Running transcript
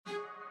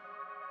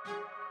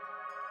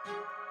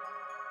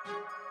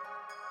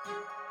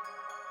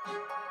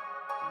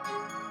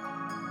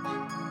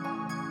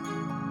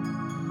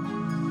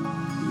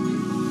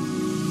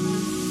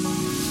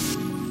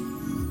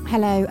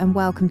Hello and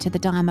welcome to the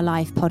Dharma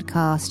Life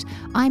podcast.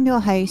 I'm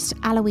your host,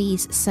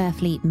 Aloise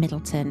Surfleet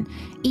Middleton.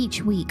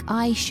 Each week,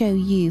 I show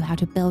you how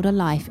to build a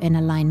life in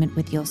alignment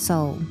with your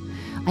soul.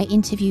 I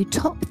interview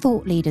top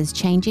thought leaders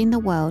changing the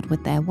world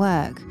with their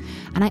work.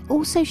 And I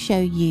also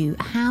show you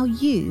how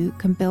you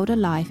can build a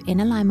life in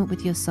alignment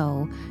with your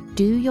soul,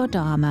 do your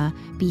Dharma,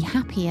 be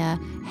happier,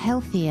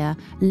 healthier,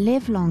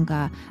 live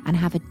longer, and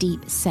have a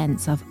deep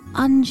sense of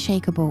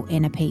unshakable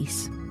inner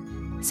peace.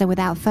 So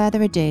without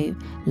further ado,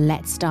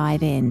 let's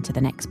dive into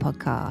the next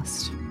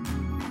podcast.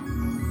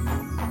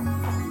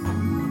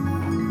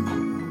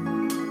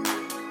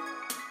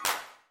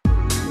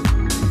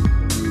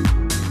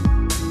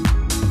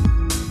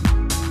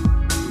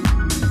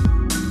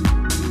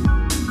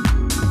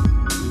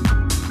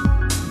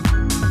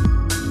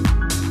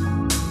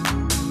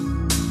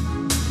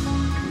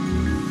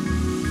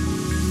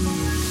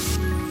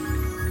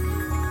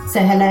 So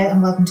hello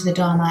and welcome to the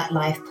Dharma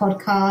Life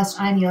podcast.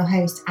 I'm your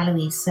host,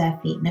 Aloise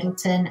Surfleet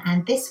Middleton,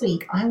 and this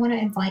week I want to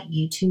invite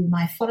you to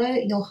my Follow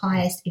Your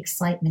Highest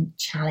Excitement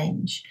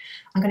Challenge.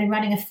 I'm going to be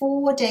running a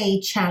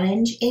 4-day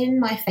challenge in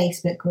my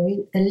Facebook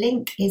group. The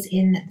link is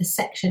in the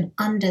section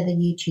under the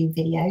YouTube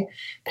video.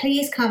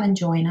 Please come and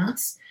join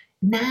us.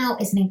 Now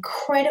is an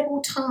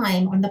incredible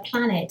time on the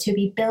planet to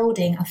be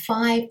building a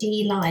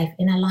 5D life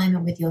in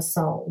alignment with your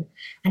soul.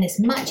 And it's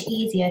much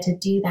easier to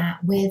do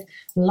that with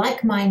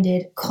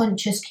like-minded,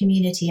 conscious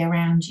community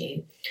around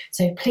you.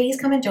 So please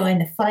come and join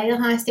the Follow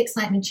Your Highest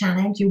Excitement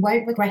Challenge. You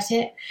won't regret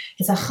it.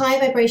 It's a high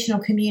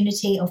vibrational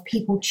community of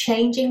people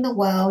changing the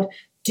world,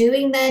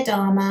 doing their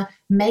Dharma,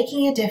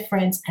 making a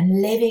difference,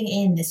 and living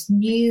in this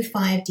new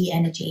 5D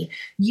energy.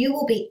 You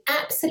will be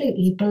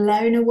absolutely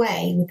blown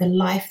away with the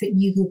life that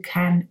you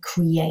can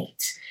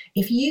create.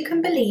 If you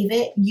can believe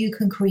it, you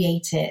can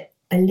create it.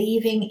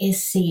 Believing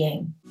is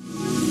seeing.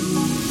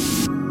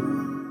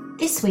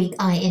 This week,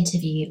 I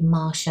interview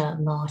Marcia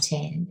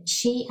Martin.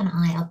 She and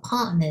I are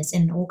partners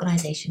in an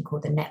organisation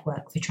called the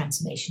Network for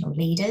Transformational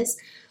Leaders.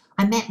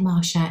 I met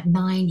Marcia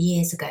 9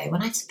 years ago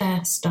when I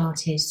first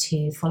started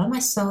to follow my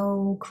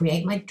soul,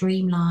 create my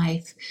dream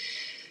life.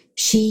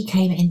 She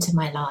came into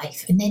my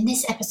life. And in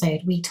this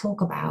episode, we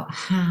talk about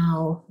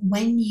how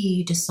when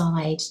you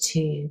decide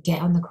to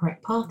get on the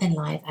correct path in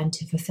life and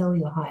to fulfill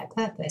your higher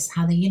purpose,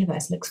 how the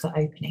universe looks for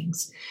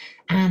openings.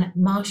 And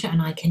Marcia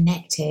and I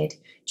connected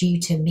due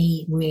to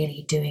me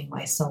really doing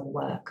my soul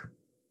work.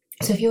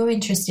 So if you're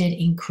interested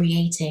in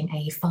creating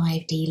a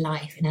 5D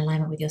life in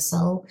alignment with your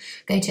soul,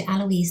 go to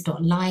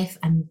aloise.life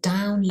and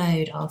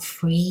download our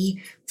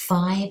free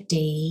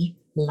 5D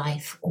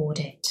life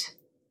audit.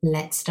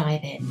 Let's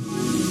dive in.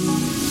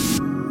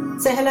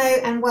 So hello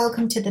and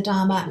welcome to the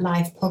Dharma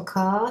Life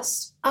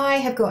podcast. I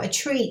have got a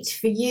treat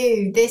for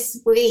you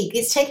this week.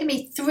 It's taken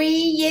me 3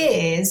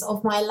 years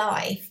of my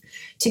life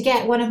to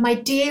get one of my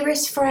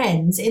dearest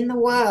friends in the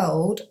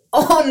world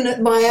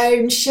on my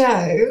own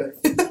show.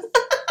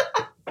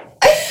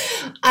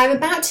 I'm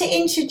about to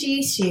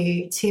introduce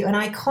you to an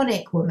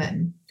iconic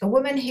woman, a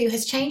woman who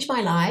has changed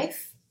my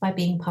life by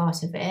being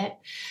part of it,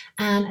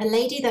 and a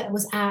lady that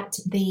was at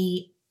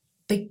the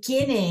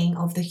beginning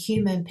of the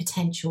human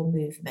potential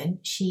movement.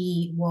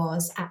 She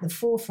was at the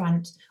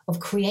forefront of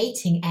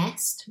creating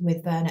EST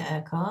with Werner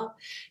Urquhart.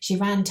 She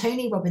ran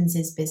Tony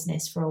Robbins'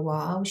 business for a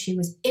while. She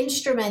was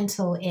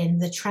instrumental in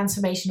the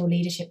Transformational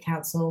Leadership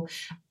Council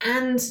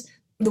and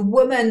the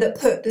woman that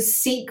put The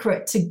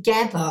Secret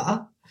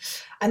together.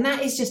 And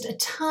that is just a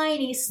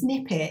tiny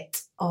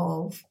snippet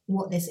of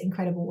what this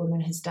incredible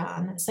woman has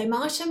done. So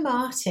Marcia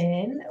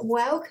Martin,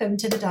 welcome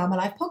to the Dharma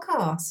Life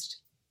podcast.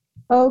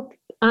 Oh,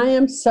 I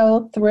am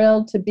so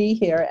thrilled to be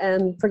here.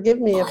 And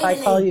forgive me if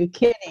I call you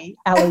Kitty,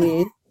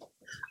 Aloise.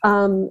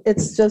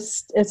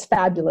 It's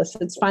fabulous.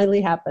 It's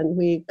finally happened.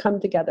 We come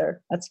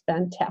together. That's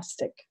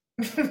fantastic.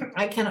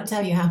 I cannot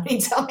tell you how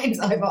many times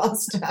I've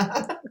asked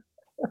her.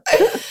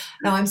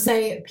 No, I'm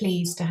so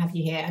pleased to have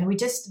you here. And we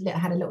just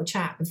had a little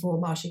chat before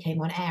Marcia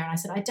came on air. And I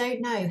said, I don't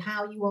know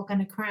how you are going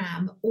to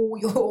cram all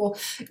your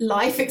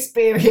life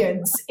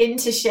experience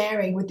into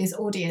sharing with this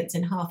audience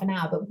in half an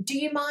hour. But do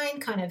you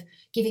mind kind of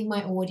giving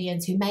my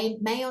audience who may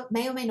or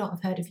may not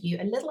have heard of you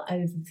a little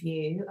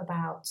overview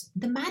about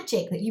the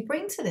magic that you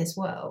bring to this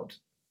world?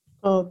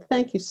 Oh,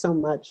 thank you so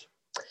much.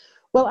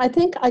 Well, I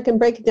think I can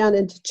break it down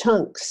into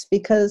chunks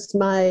because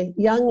my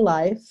young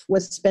life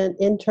was spent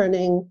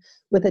interning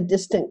with a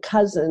distant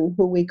cousin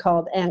who we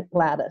called Aunt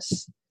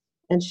Gladys.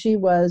 And she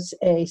was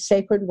a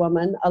sacred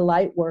woman, a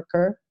light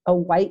worker, a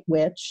white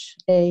witch,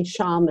 a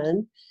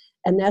shaman,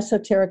 an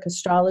esoteric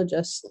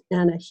astrologist,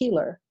 and a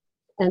healer.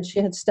 And she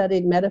had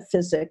studied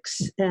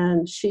metaphysics,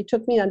 and she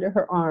took me under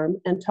her arm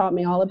and taught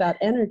me all about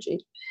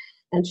energy.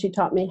 And she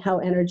taught me how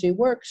energy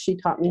works. She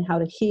taught me how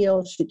to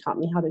heal. She taught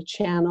me how to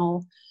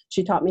channel.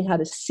 She taught me how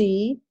to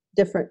see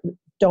different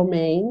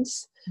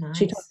domains. Nice.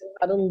 She taught me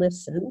how to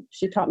listen.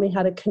 She taught me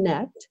how to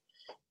connect.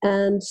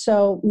 And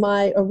so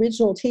my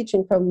original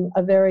teaching from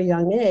a very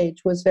young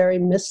age was very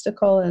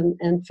mystical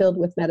and filled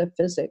with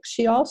metaphysics.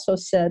 She also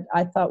said,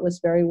 I thought was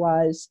very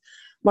wise,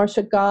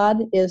 Marcia,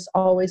 God is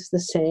always the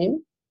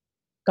same.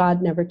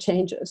 God never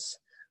changes.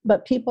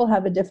 but people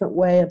have a different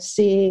way of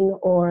seeing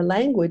or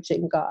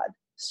languaging God.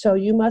 So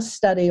you must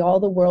study all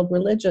the world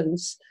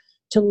religions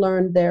to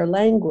learn their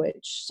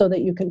language so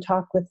that you can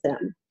talk with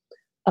them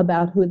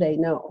about who they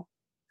know.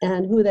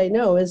 And who they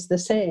know is the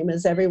same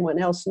as everyone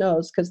else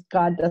knows, because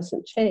God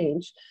doesn't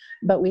change,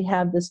 but we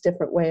have this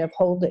different way of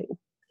holding.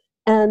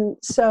 And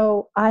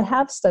so I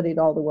have studied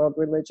all the world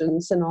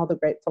religions and all the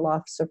great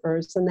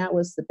philosophers, and that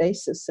was the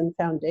basis and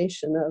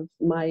foundation of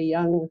my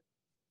young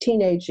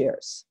teenage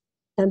years.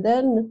 And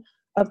then,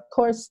 of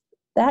course,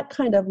 that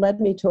kind of led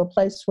me to a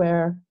place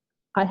where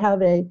I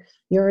have a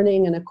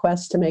yearning and a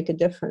quest to make a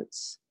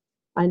difference.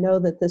 I know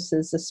that this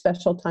is a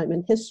special time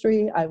in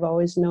history. I've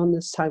always known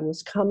this time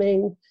was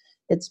coming.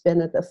 It's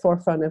been at the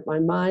forefront of my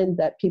mind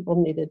that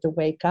people needed to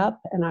wake up,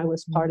 and I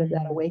was part of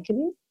that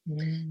awakening.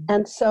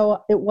 And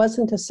so it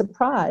wasn't a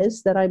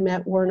surprise that I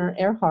met Werner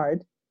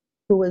Erhard,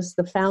 who was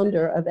the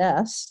founder of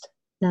EST,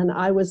 and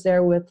I was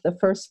there with the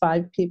first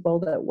 5 people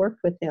that worked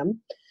with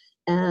him.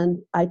 And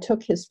I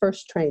took his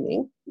first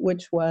training,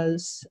 which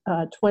was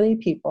 20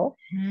 people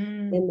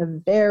in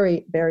the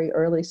very, very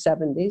early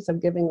 70s. I'm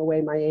giving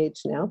away my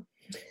age now.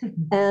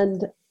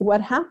 And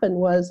what happened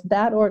was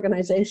that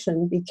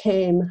organization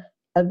became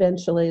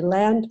eventually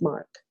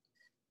Landmark.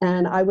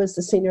 And I was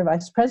the senior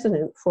vice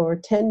president for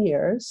 10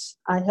 years.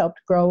 I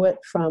helped grow it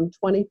from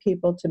 20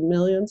 people to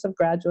millions of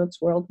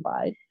graduates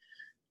worldwide.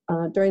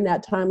 During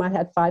that time, I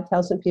had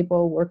 5,000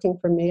 people working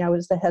for me. I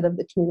was the head of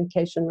the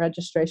communication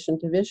registration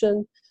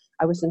division.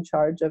 I was in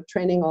charge of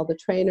training all the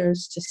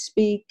trainers to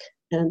speak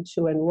and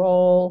to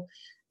enroll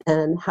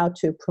and how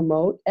to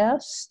promote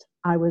EST.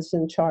 I was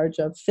in charge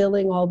of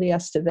filling all the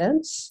EST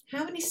events.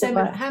 How many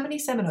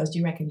seminars do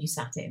you reckon you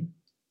sat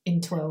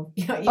in 12?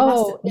 You must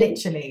have,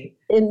 literally.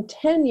 In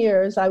 10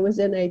 years, I was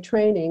in a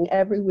training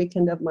every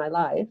weekend of my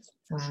life.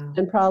 Wow.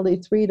 And probably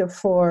 3 to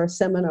 4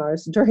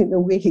 seminars during the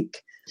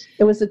week.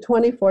 It was a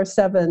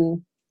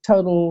 24/7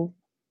 total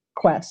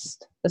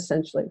quest,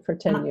 essentially, for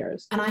 10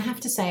 years. And I have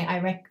to say,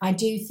 I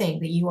do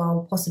think that you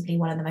are possibly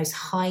one of the most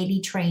highly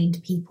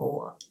trained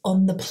people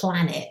on the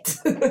planet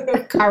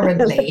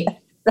currently.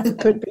 That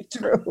could be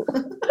true.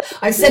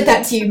 I've said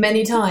that to you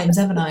many times,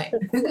 haven't I?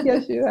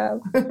 Yes, you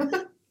have.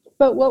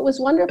 But what was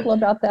wonderful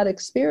about that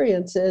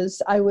experience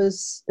is I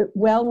was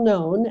well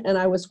known and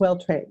I was well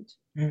trained.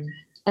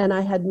 And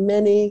I had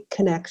many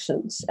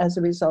connections as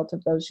a result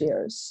of those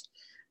years.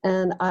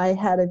 And I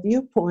had a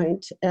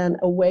viewpoint and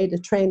a way to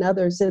train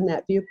others in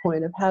that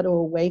viewpoint of how to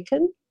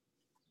awaken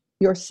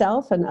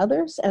yourself and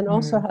others, and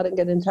also how to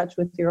get in touch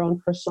with your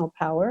own personal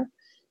power,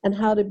 and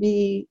how to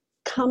be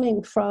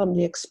coming from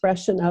the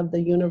expression of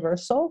the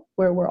universal,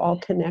 where we're all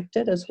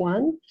connected as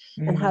one,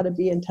 and how to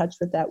be in touch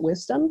with that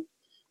wisdom.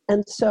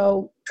 And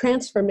so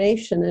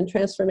transformation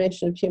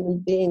of human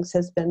beings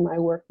has been my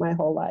work my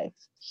whole life.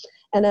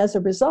 And as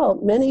a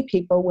result, many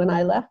people, when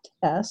I left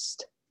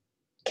EST,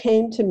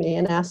 came to me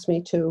and asked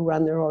me to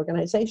run their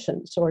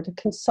organizations or to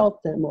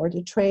consult them or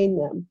to train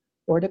them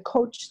or to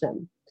coach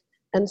them.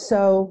 And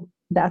so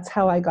that's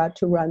how I got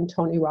to run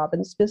Tony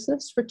Robbins'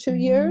 business for 2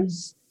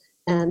 years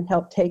and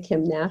help take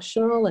him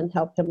national and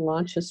help him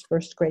launch his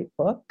first great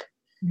book.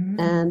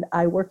 And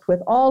I worked with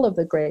all of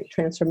the great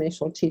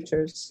transformational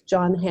teachers.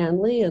 John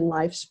Hanley in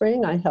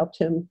LifeSpring, I helped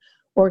him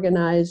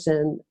organize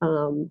and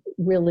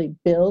really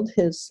build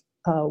his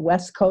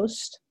West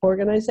Coast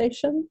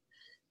organization.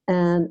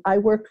 And I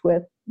worked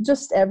with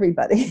just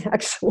everybody,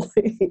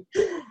 actually.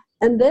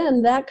 And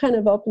then that kind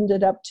of opened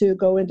it up to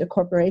go into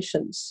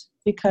corporations,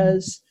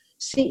 because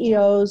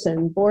CEOs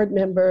and board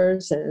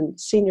members and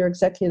senior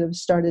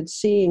executives started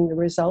seeing the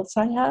results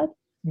I had,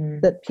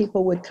 that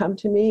people would come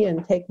to me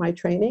and take my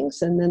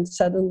trainings, and then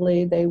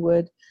suddenly they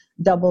would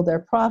double their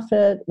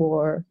profit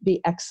or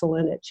be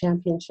excellent at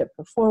championship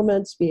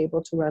performance, be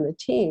able to run a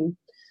team.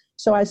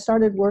 So I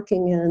started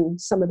working in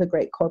some of the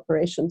great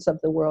corporations of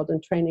the world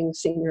and training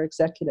senior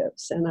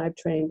executives. And I've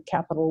trained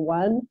Capital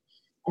One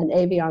and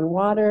Avion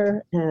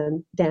Water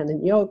and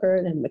Dannon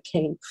Yogurt and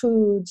McCain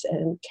Foods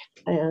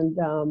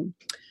and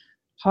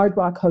Hard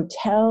Rock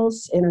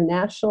Hotels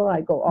International.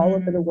 I go all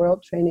over the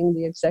world training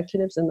the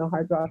executives in the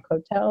Hard Rock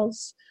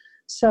hotels.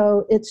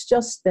 So it's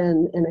just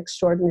been an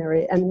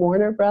extraordinary, and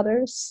Warner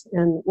Brothers,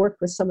 and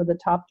worked with some of the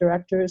top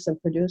directors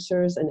and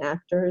producers and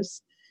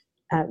actors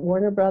at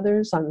Warner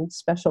Brothers on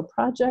special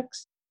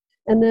projects.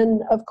 And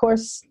then, of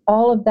course,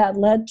 all of that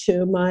led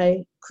to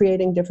my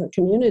creating different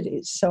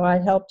communities. So I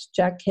helped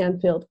Jack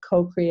Canfield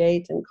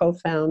co-create and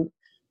co-found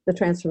the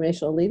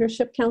Transformational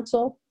Leadership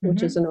Council,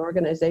 which is an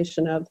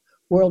organization of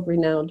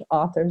world-renowned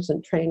authors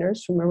and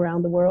trainers from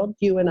around the world.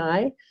 You and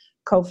I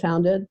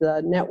co-founded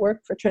the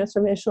Network for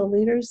Transformational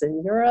Leaders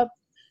in Europe.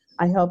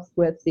 I helped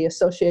with the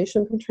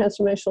Association for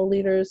Transformational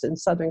Leaders in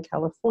Southern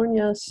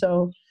California.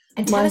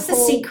 And tell us the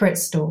secret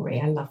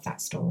story. I love that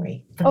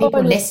story for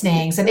people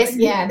listening. So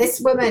this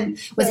woman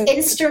was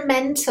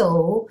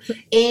instrumental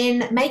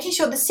in making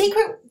sure the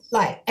secret,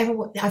 like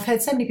everyone, I've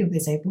heard so many people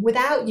say, but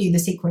without you, the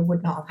secret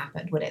would not have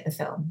happened, would it, the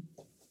film?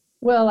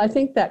 Well, I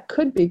think that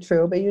could be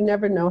true, but you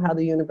never know how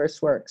the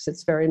universe works.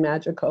 It's very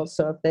magical.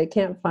 So if they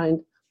can't find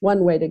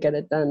one way to get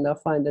it done, they'll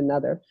find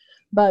another.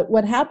 But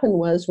what happened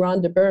was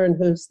Rhonda Byrne,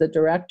 who's the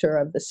director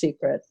of The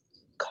Secret,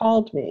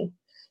 called me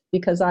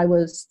because I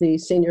was the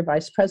senior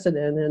vice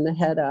president and the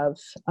head of,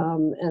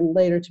 and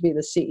later to be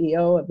the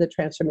CEO of the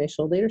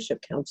Transformational Leadership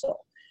Council.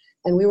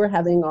 And we were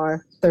having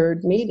our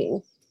third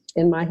meeting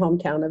in my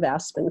hometown of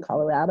Aspen,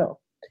 Colorado,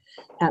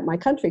 at my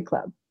country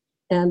club.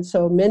 And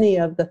so many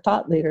of the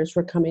thought leaders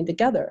were coming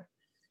together.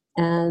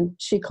 And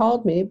she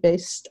called me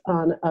based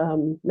on a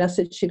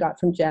message she got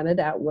from Janet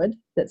Atwood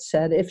that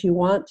said, if you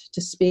want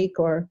to speak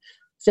or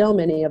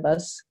film any of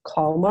us,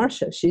 call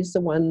Marcia. She's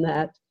the one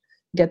that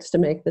gets to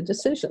make the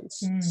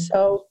decisions.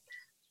 So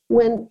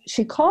when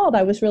she called,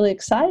 I was really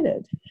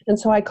excited. And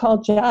so I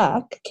called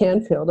Jack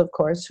Canfield, of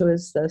course, who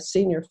is the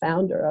senior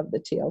founder of the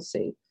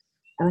TLC.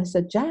 And I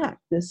said, Jack,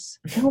 this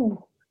film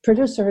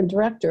producer and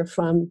director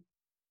from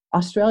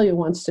Australia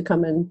wants to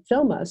come and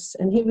film us.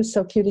 And he was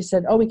so cute. He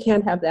said, oh, we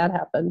can't have that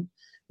happen,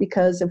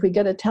 because if we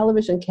get a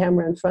television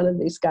camera in front of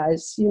these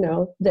guys, you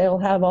know, they'll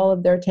have all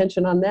of their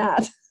attention on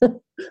that,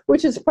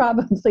 which is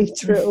probably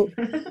true.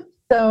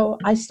 So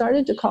I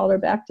started to call her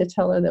back to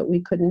tell her that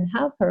we couldn't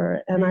have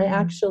her. And I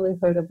actually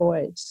heard a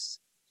voice.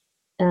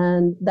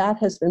 And that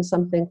has been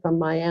something from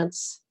my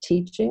aunt's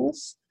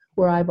teachings,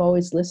 where I've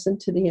always listened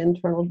to the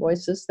internal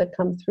voices that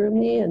come through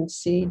me and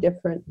see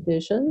different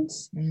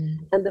visions.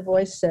 And the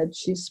voice said,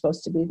 she's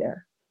supposed to be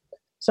there.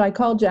 So I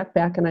called Jack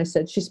back and I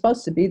said, she's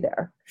supposed to be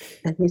there.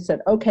 And he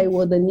said, okay,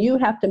 well, then you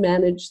have to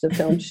manage the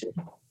film shoot.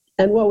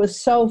 And what was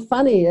so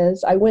funny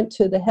is I went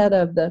to the head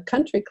of the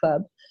country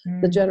club,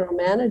 the general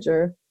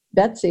manager,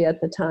 Betsy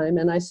at the time,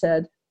 and I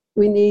said,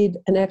 we need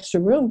an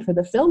extra room for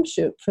the film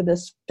shoot for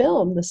this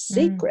film, The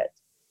Secret.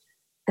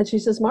 And she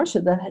says,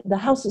 Marcia, the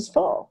house is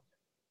full.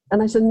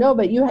 And I said, no,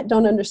 but you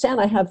don't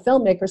understand. I have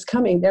filmmakers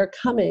coming. They're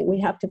coming.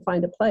 We have to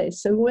find a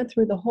place. So we went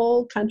through the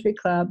whole country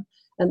club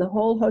and the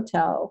whole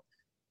hotel,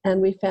 and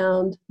we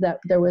found that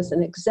there was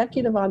an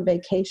executive on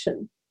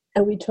vacation.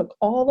 And we took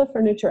all the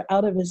furniture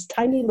out of his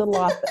tiny little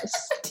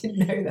office. I didn't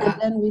know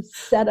that. And then we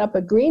set up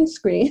a green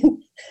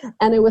screen.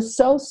 And it was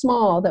so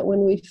small that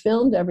when we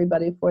filmed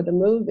everybody for the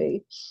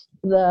movie,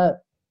 the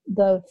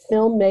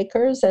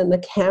filmmakers and the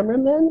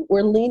cameramen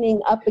were leaning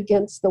up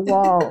against the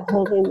wall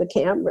holding the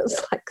cameras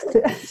like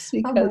this,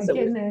 because it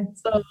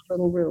was so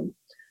little room.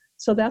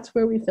 So that's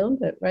where we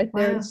filmed it, right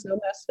there in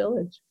Snowmass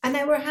Village. And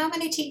there were how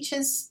many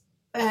teachers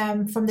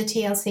from the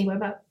TLC? Were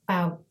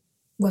about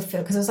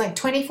because it was like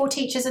 24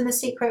 teachers in The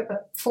Secret,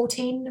 but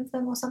 14 of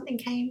them or something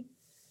came?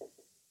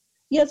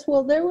 Yes,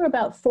 well, there were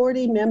about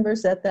 40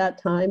 members at that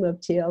time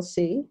of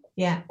TLC.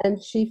 Yeah. And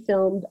she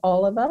filmed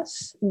all of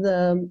us.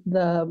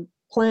 The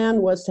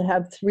plan was to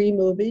have 3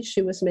 movies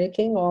she was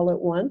making all at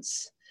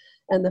once.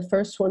 And the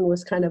first one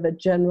was kind of a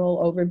general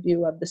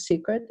overview of The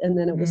Secret. And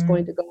then it was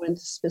going to go into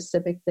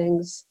specific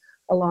things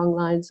along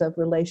lines of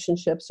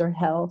relationships or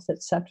health,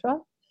 etc.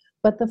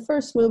 But the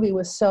first movie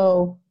was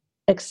so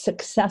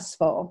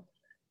successful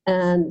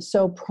and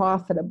so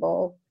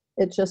profitable,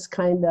 it just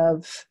kind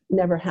of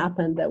never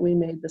happened that we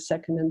made the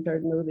second and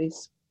third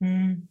movies.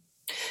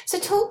 So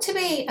talk to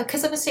me,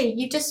 because obviously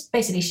you just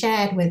basically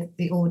shared with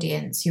the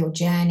audience your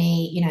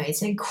journey. You know,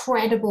 it's an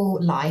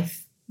incredible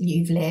life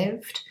you've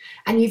lived,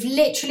 and you've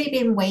literally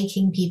been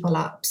waking people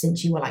up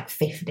since you were like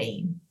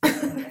 15.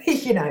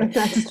 You know,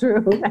 that's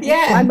true.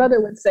 Yeah, my mother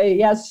would say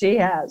yes, she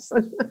has.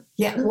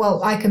 Yeah,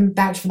 well, I can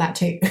vouch for that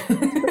too.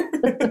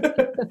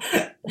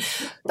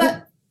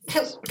 But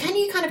can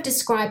you kind of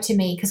describe to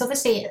me, because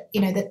obviously,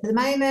 you know, the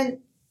moment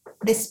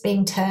this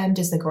being termed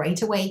as the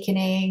Great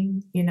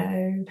Awakening, you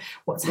know,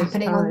 what's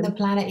happening on the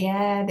planet,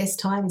 this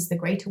time is the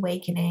Great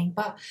Awakening.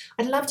 But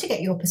I'd love to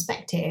get your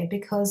perspective,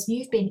 because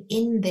you've been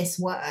in this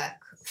work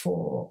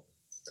for,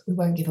 we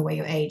won't give away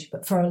your age,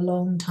 but for a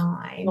long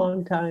time.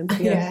 Long time,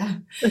 yes.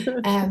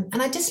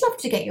 And I'd just love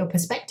to get your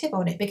perspective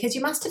on it, because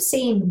you must have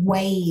seen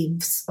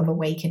waves of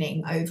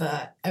awakening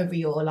over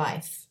your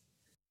life.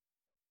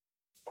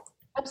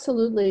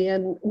 Absolutely.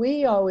 And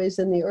we always,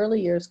 in the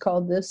early years,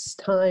 called this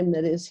time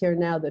that is here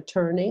now the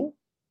turning.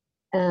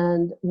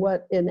 And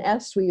what in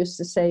Est we used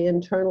to say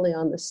internally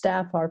on the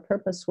staff, our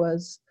purpose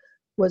was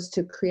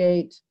to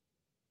create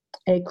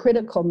a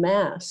critical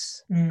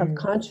mass of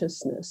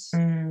consciousness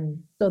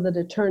so that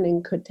a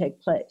turning could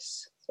take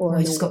place. Or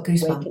I just got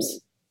goosebumps. Awakening.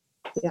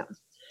 Yeah.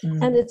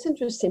 And it's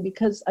interesting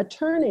because a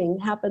turning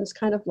happens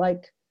kind of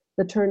like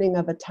the turning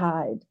of a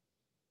tide.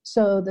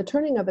 So the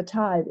turning of a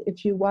tide,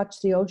 if you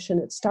watch the ocean,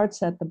 it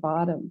starts at the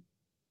bottom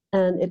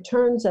and it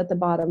turns at the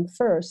bottom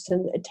first.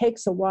 And it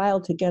takes a while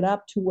to get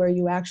up to where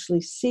you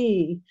actually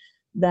see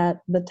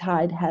that the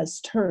tide has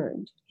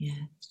turned. Yeah.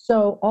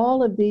 So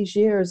all of these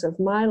years of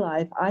my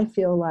life, I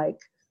feel like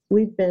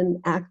I've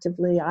been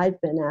actively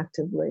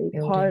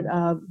part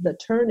of the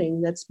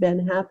turning that's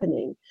been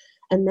happening.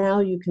 And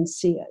now you can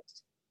see it.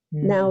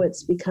 Now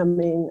it's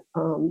becoming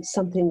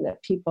something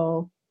that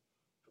people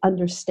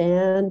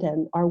understand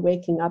and are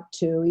waking up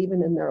to,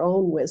 even in their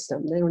own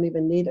wisdom. They don't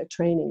even need a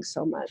training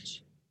so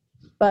much.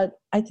 But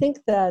I think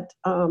that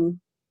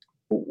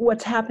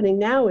what's happening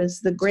now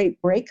is the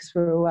great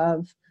breakthrough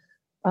of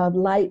of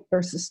light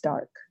versus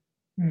dark.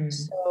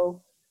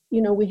 So,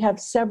 we have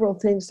several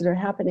things that are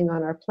happening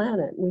on our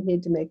planet. We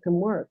need to make them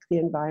work. The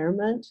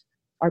environment,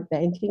 our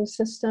banking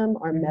system,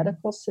 our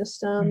medical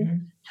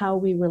system, how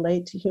we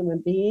relate to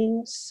human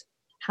beings,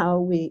 how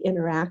we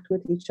interact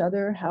with each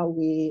other, how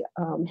we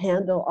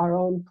handle our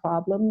own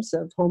problems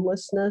of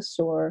homelessness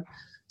or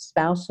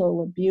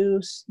spousal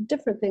abuse,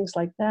 different things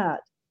like that.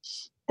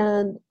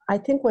 And I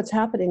think what's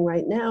happening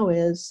right now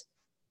is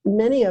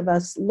many of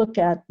us look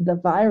at the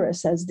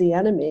virus as the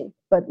enemy,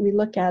 but we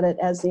look at it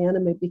as the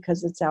enemy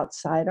because it's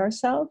outside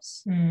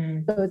ourselves.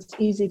 So it's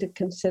easy to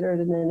consider it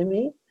an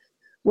enemy,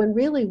 when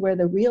really where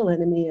the real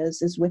enemy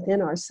is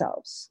within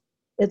ourselves.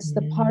 It's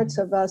the parts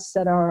of us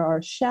that are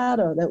our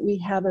shadow that we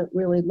haven't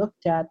really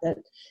looked at, that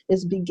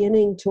is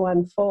beginning to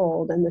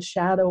unfold, and the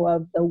shadow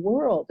of the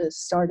world is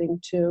starting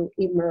to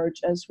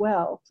emerge as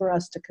well for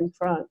us to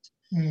confront.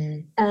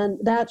 And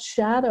that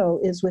shadow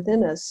is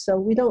within us. So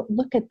we don't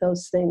look at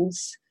those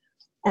things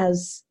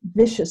as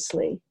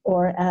viciously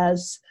or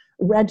as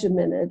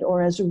regimented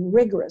or as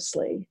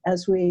rigorously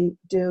as we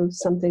do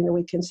something that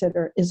we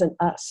consider isn't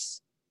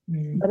us,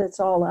 but it's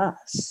all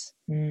us.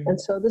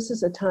 And so this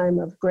is a time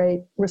of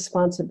great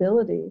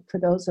responsibility for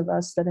those of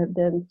us that have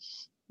been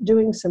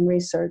doing some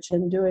research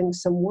and doing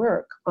some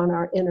work on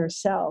our inner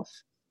self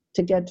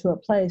to get to a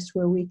place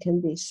where we can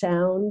be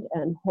sound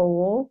and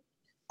whole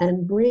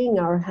and bring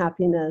our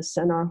happiness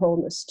and our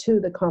wholeness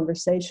to the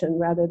conversation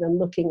rather than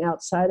looking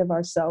outside of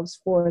ourselves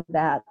for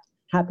that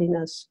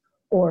happiness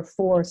or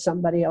for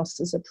somebody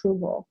else's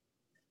approval.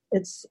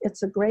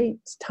 It's a great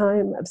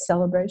time of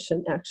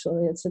celebration,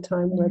 actually. It's a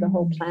time where the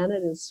whole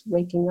planet is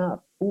waking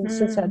up. And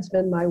since that's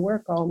been my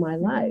work all my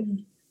life,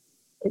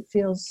 it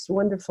feels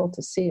wonderful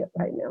to see it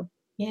right now.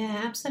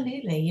 Yeah,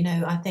 absolutely.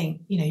 I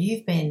think,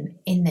 you've been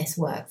in this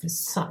work for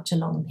such a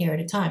long period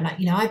of time. Like,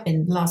 I've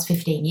been the last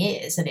 15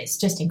 years, and it's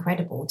just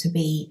incredible to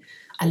be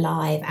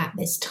alive at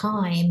this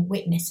time,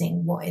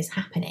 witnessing what is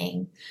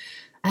happening.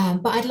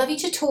 But I'd love you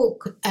to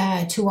talk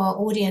to our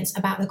audience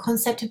about the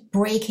concept of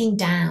breaking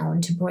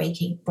down to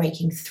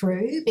breaking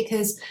through,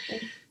 because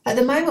at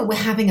the moment we're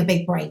having a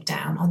big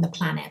breakdown on the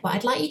planet. But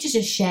I'd like you to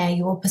just share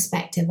your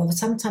perspective of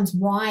sometimes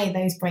why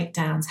those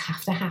breakdowns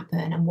have to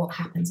happen and what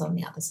happens on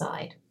the other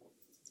side.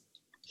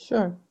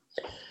 Sure.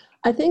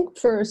 I think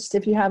first,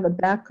 if you have a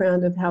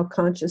background of how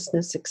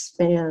consciousness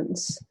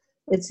expands,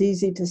 it's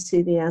easy to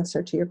see the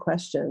answer to your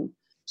question.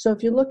 So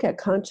if you look at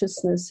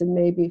consciousness in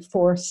maybe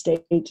 4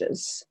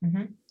 stages,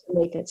 to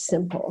make it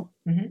simple.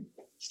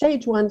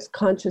 Stage 1's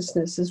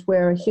consciousness is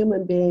where a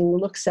human being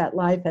looks at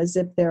life as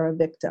if they're a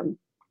victim.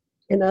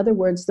 In other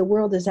words, the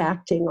world is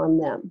acting on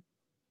them.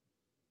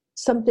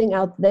 Something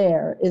out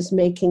there is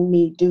making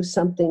me do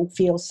something,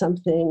 feel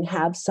something,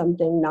 have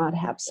something, not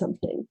have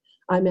something.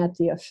 I'm at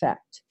the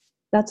effect.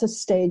 That's a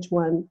stage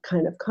 1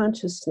 kind of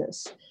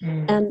consciousness.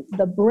 And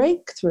the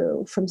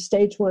breakthrough from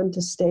stage 1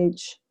 to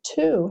stage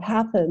 2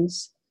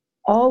 happens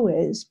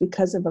always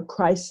because of a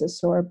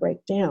crisis or a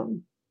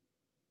breakdown.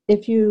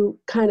 If you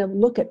kind of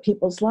look at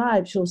people's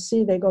lives, you'll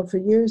see they go for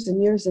years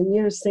and years and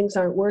years, things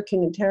aren't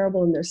working and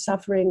terrible, and they're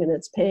suffering and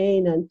it's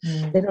pain and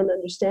they don't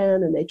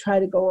understand, and they try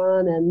to go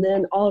on, and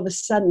then all of a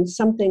sudden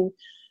something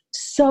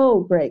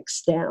so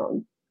breaks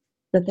down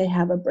that they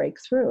have a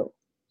breakthrough.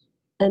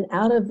 And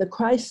out of the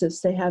crisis,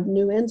 they have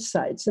new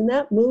insights, and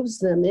that moves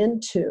them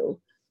into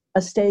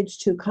a stage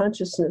 2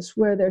 consciousness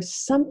where there's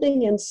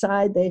something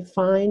inside they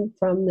find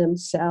from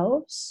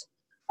themselves,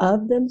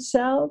 of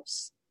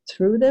themselves,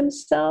 through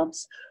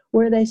themselves,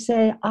 where they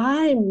say,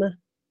 I'm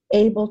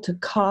able to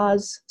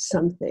cause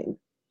something.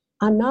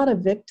 I'm not a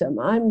victim.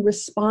 I'm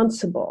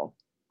responsible.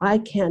 I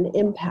can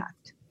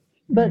impact.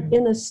 But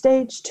in a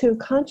stage 2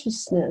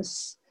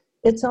 consciousness,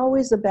 it's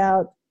always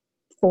about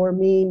for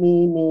me,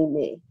 me, me,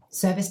 me.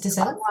 Service to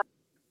self?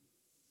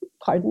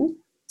 Pardon?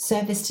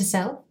 Service to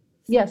self?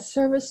 Yes,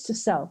 service to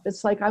self.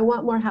 It's like, I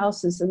want more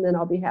houses and then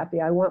I'll be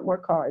happy. I want more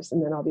cars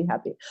and then I'll be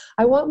happy.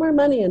 I want more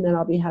money and then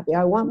I'll be happy.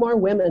 I want more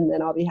women and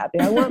then I'll be happy.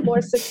 I want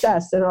more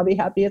success and I'll be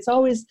happy. It's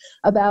always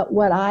about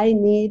what I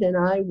need and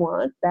I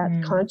want,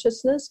 that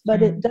consciousness,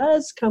 but it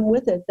does come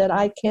with it that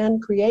I can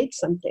create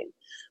something.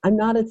 I'm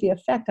not at the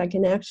effect. I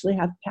can actually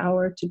have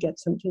power to get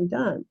something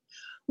done.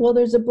 Well,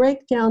 there's a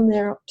breakdown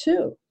there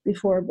too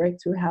before a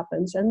breakthrough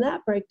happens. And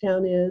that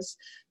breakdown is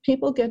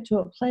people get to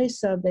a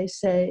place of, they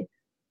say,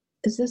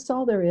 is this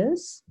all there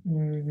is?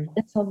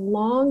 It's a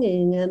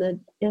longing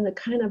and a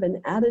kind of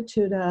an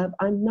attitude of,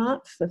 I'm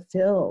not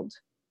fulfilled.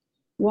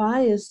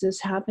 Why is this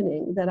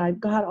happening that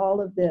I've got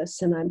all of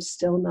this and I'm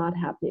still not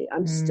happy?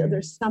 I'm still,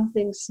 there's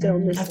something still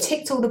missing. I've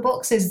ticked all the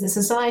boxes that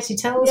society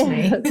tells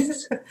me.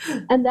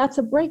 And that's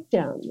a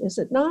breakdown, is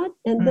it not?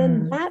 And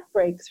then that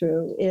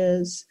breakthrough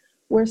is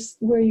where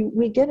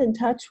we get in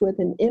touch with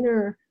an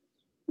inner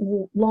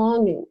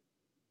longing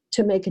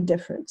to make a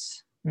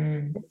difference.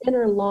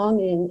 Inner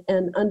longing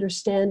and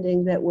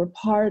understanding that we're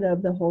part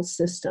of the whole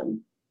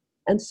system.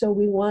 And so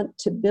we want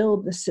to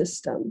build the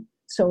system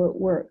so it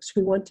works.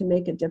 We want to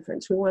make a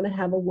difference. We want to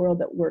have a world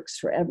that works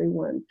for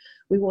everyone.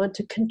 We want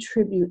to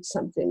contribute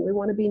something. We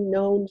want to be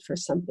known for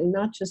something,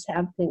 not just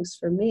have things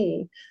for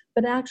me,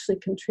 but actually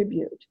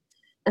contribute.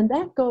 And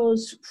that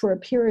goes for a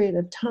period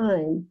of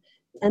time.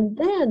 And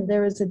then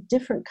there is a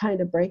different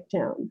kind of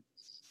breakdown.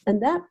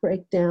 And that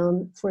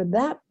breakdown for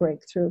that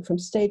breakthrough from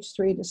stage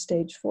 3 to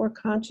stage 4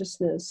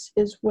 consciousness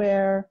is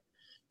where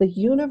the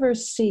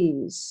universe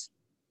sees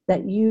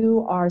that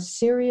you are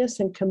serious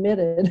and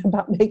committed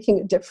about making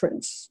a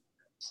difference.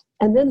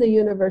 And then the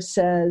universe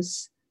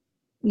says,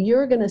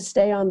 you're going to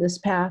stay on this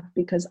path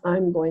because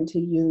I'm going to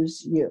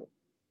use you.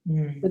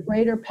 The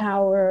greater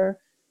power,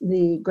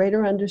 the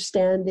greater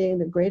understanding,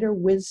 the greater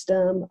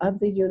wisdom of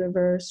the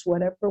universe,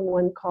 whatever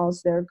one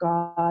calls their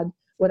God,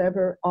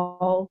 whatever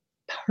all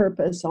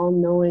purpose, all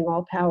knowing,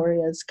 all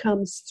power is,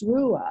 comes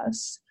through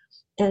us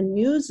and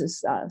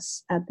uses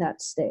us at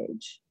that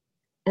stage.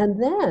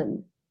 And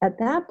then at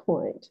that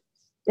point,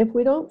 if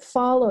we don't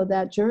follow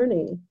that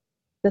journey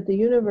that the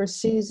universe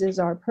sees as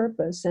our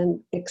purpose and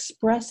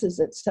expresses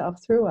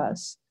itself through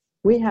us,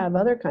 we have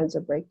other kinds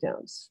of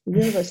breakdowns. The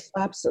universe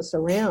slaps us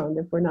around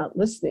if we're not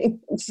listening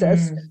and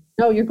says,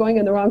 no, you're going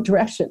in the wrong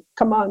direction.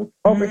 Come on,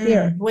 over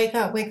here. Wake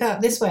up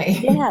this way.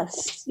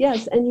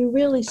 Yes. And you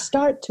really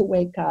start to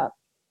wake up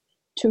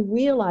to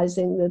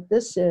realizing that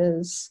this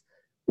is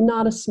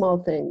not a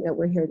small thing that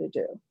we're here to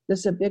do.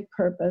 There's a big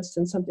purpose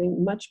and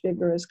something much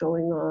bigger is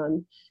going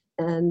on,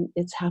 and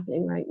it's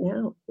happening right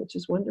now, which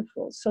is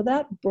wonderful. So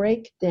that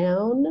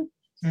breakdown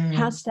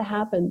has to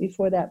happen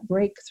before that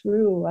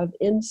breakthrough of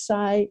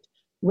insight,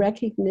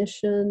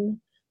 recognition,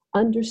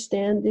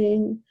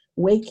 understanding,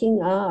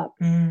 waking up.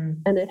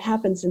 And it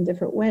happens in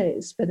different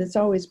ways, but it's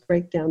always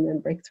breakdown, then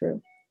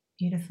breakthrough.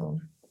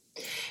 Beautiful.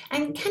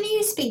 And can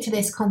you speak to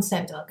this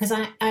concept? Because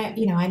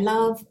I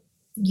love,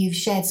 you've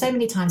shared so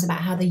many times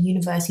about how the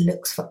universe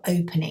looks for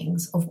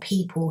openings of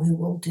people who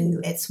will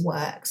do its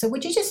work. So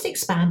would you just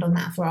expand on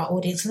that for our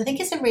audience? Because I think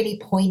it's a really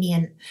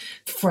poignant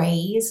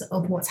phrase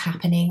of what's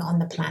happening on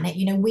the planet.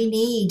 You know, we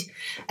need,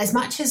 as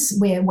much as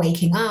we're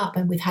waking up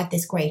and we've had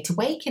this great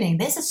awakening,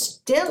 there's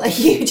still a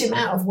huge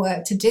amount of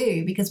work to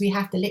do because we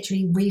have to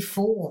literally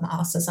reform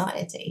our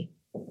society.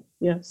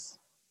 Yes.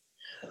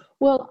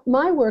 Well,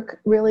 my work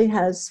really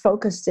has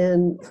focused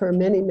in for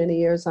many, many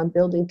years on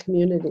building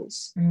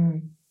communities.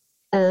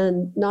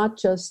 And not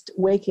just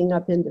waking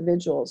up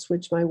individuals,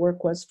 which my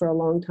work was for a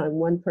long time,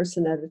 one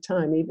person at a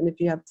time. Even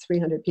if you have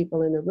 300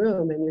 people in a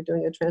room and you're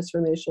doing a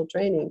transformational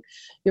training,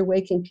 you're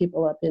waking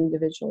people up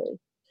individually.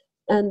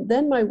 And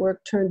then my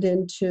work turned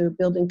into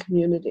building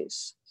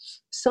communities,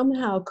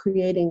 somehow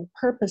creating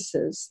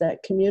purposes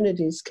that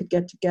communities could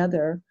get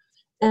together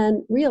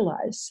and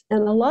realize.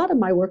 And a lot of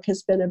my work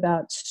has been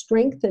about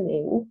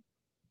strengthening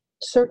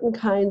certain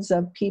kinds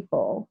of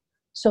people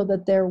so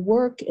that their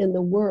work in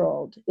the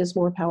world is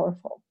more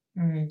powerful.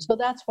 So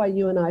that's why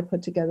you and I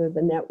put together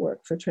the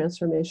Network for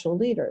Transformational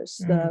Leaders.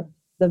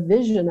 The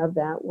vision of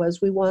that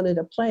was we wanted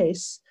a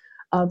place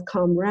of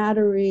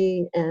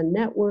camaraderie and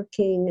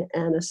networking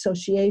and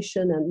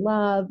association and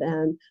love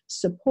and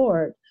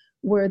support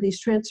where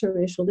these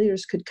transformational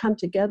leaders could come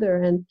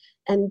together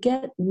and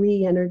get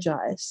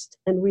re-energized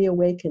and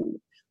reawakened.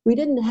 We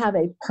didn't have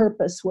a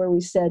purpose where we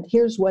said,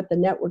 here's what the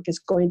network is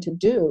going to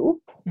do.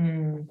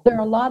 There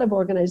are a lot of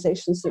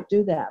organizations that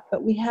do that,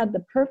 but we had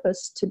the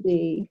purpose to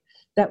be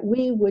that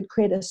we would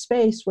create a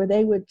space where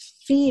they would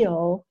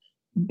feel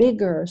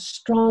bigger,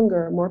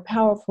 stronger, more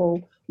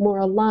powerful, more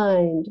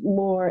aligned,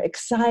 more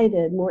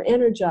excited, more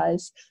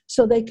energized,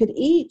 so they could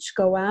each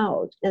go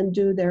out and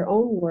do their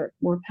own work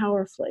more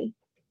powerfully.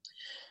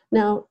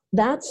 Now,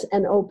 that's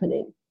an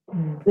opening.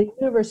 The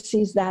universe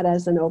sees that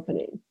as an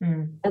opening.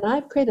 And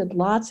I've created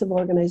lots of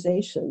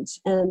organizations,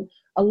 and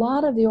a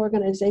lot of the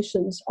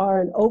organizations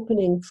are an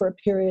opening for a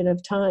period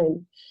of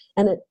time.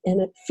 And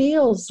it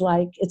feels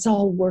like it's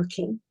all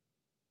working.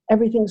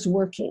 Everything's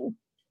working.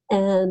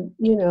 And,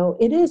 you know,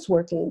 it is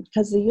working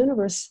because the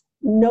universe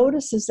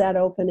notices that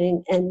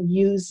opening and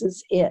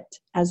uses it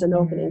as an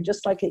opening,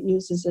 just like it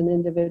uses an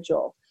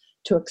individual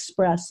to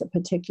express a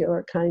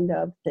particular kind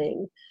of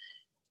thing.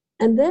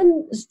 And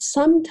then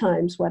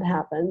sometimes what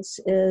happens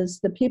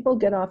is the people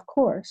get off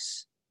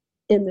course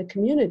in the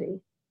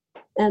community,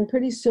 and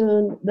pretty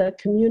soon the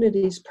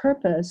community's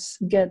purpose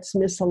gets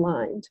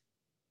misaligned,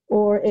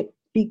 or it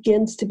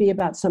begins to be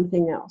about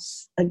something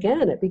else.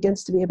 Again, it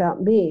begins to be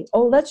about me.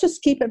 Oh, let's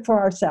just keep it for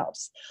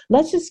ourselves.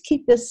 Let's just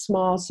keep this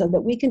small so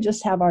that we can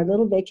just have our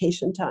little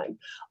vacation time.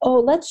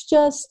 Oh, let's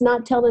just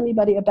not tell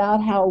anybody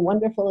about how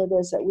wonderful it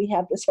is that we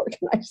have this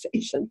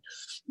organization.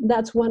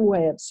 That's one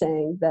way of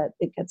saying that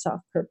it gets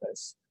off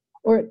purpose.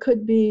 Or it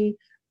could be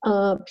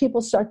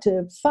people start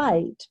to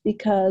fight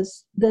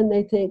because then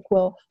they think,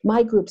 well,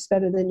 my group's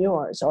better than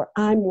yours, or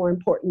I'm more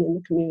important in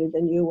the community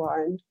than you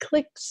are, and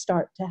cliques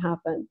start to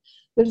happen.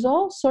 There's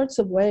all sorts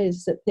of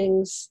ways that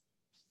things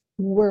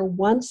were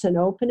once an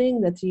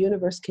opening that the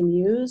universe can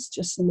use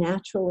just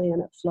naturally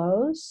and it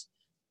flows.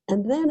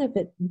 And then if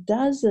it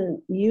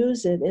doesn't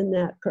use it in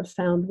that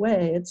profound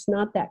way, it's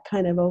not that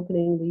kind of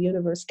opening the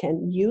universe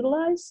can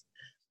utilize.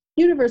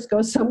 universe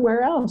goes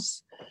somewhere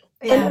else.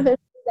 Yeah. And eventually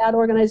that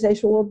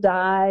organization will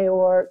die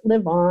or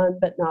live on,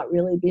 but not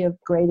really be of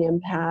great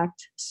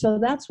impact. So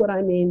that's what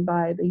I mean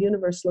by the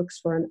universe looks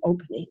for an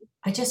opening.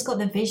 I just got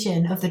the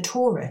vision of the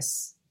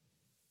Taurus.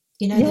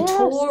 You know, Yes. the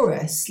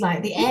Taurus,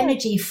 like the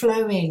energy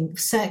flowing,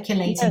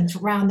 circulating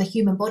around the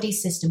human body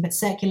system, but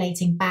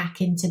circulating back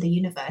into the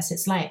universe.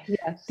 It's like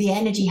the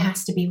energy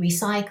has to be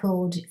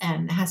recycled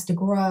and has to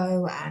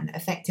grow. And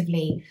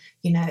effectively,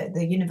 you know,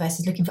 the universe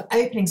is looking for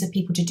openings of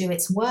people to do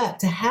its work,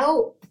 to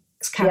help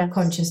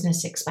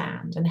consciousness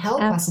expand and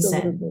help us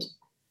ascend.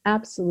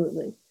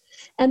 Absolutely.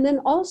 And then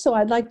also,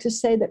 I'd like to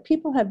say that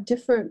people have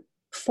different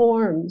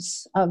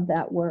forms of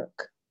that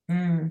work.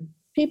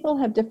 People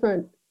have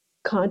different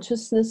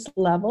consciousness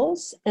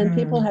levels, and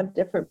people have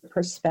different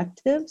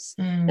perspectives,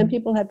 and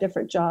people have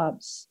different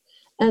jobs.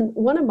 And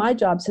one of my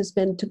jobs has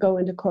been to go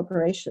into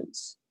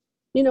corporations.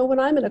 You know, when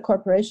I'm in a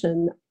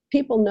corporation,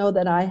 people know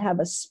that I have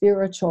a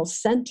spiritual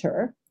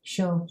center.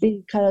 Sure.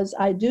 Because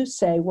I do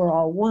say we're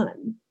all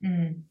one.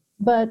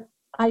 But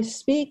I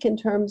speak in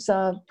terms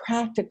of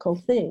practical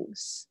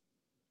things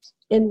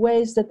in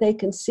ways that they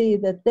can see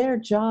that their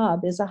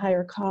job is a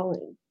higher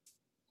calling.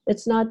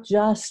 It's not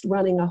just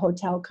running a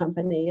hotel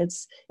company.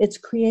 It's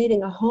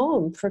creating a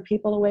home for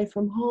people away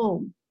from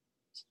home.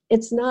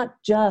 It's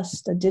not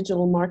just a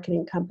digital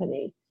marketing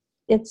company.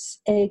 It's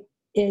a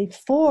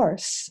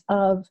force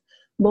of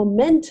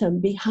momentum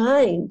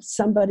behind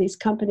somebody's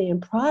company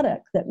and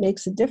product that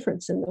makes a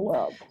difference in the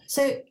world.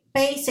 So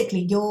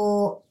basically,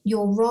 your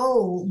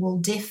role will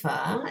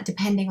differ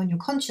depending on your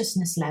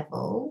consciousness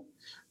level.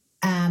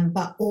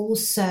 But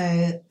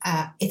also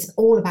it's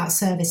all about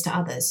service to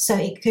others. So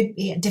it could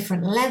be at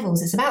different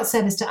levels. It's about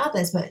service to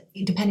others, but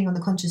depending on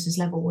the consciousness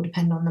level will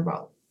depend on the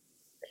role.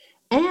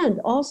 And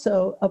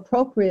also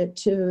appropriate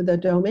to the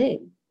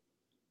domain.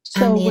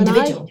 So and the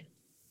individual.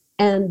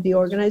 And the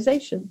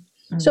organization.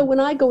 So when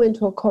I go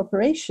into a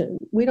corporation,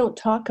 we don't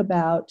talk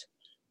about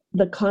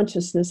the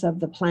consciousness of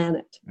the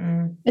planet.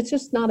 It's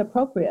just not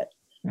appropriate.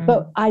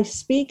 But I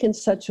speak in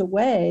such a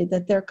way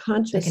that their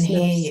consciousness... They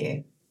can hear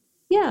you.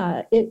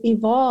 Yeah, it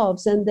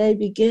evolves, and they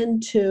begin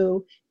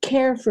to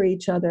care for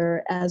each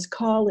other as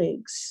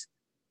colleagues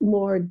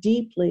more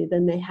deeply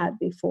than they had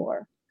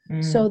before.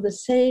 So the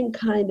same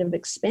kind of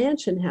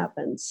expansion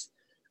happens.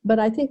 But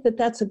I think that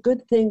that's a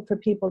good thing for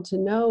people to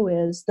know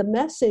is the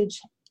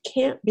message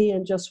can't be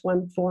in just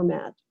one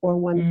format or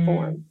one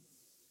form.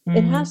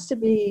 It has to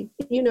be,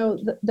 you know,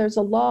 there's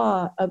a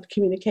law of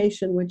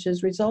communication, which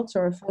is results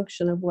are a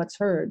function of what's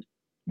heard,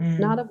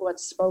 not of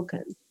what's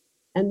spoken.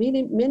 And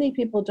many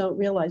people don't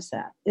realize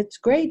that. It's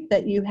great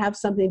that you have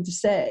something to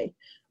say,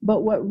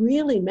 but what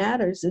really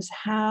matters is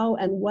how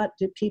and what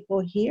do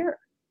people hear?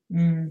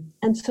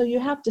 And so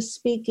you have to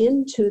speak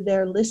into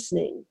their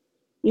listening.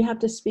 You have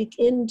to speak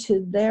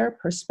into their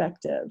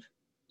perspective.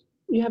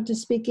 You have to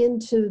speak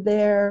into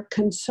their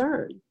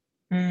concern.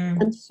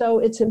 And so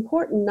it's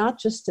important not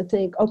just to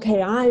think,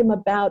 okay, I'm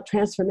about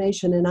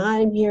transformation and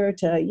I'm here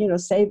to, you know,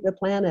 save the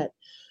planet.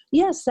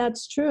 Yes,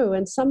 that's true.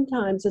 And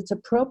sometimes it's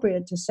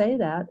appropriate to say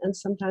that, and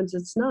sometimes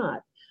it's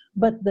not.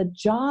 But the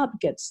job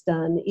gets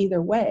done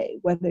either way,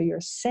 whether you're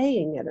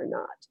saying it or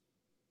not.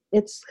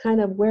 It's kind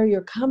of where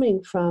you're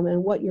coming from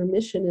and what your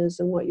mission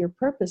is and what your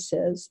purpose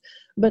is,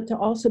 but to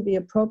also be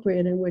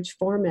appropriate in which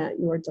format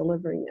you are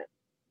delivering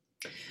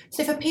it.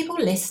 So for people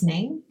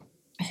listening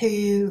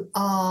who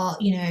are,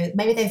 you know,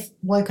 maybe they've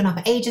woken up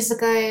ages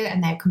ago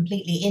and they're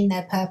completely in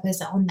their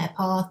purpose, on their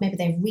path, maybe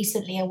they've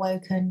recently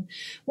awoken,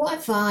 what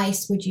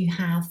advice would you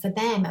have for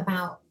them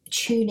about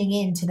tuning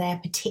in to their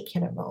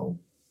particular role?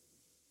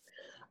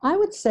 I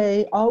would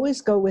say always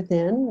go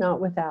within,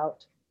 not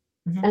without,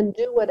 and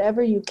do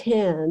whatever you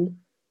can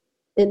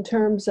in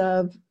terms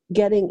of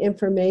getting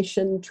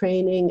information,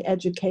 training,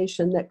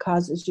 education that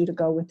causes you to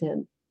go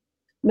within.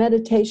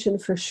 Meditation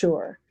for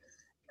sure.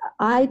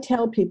 I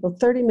tell people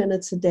 30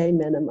 minutes a day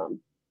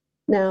minimum.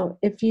 Now,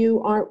 if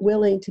you aren't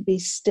willing to be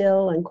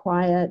still and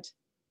quiet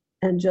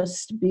and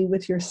just be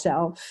with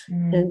yourself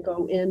and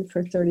go in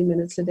for 30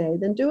 minutes a day,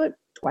 then do it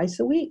twice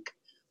a week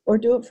or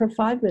do it for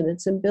 5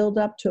 minutes and build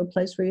up to a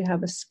place where you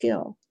have a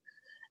skill.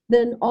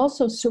 Then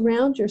also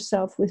surround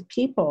yourself with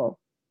people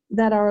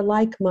that are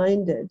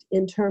like-minded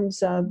in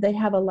terms of they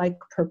have a like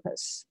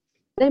purpose.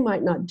 They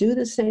might not do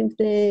the same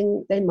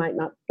thing, they might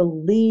not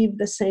believe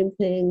the same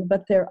thing,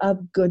 but they're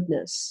of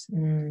goodness.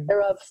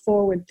 They're of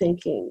forward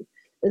thinking.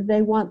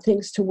 They want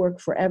things to work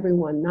for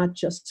everyone, not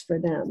just for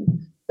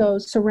them. So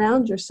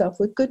surround yourself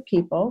with good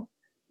people,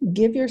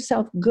 give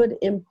yourself good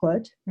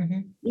input,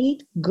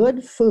 eat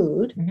good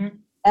food,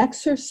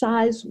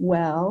 exercise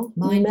well,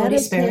 mind, body,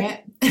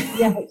 spirit.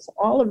 Yes,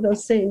 all of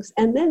those things.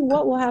 And then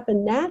what will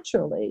happen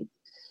naturally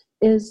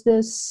is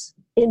this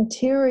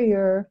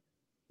interior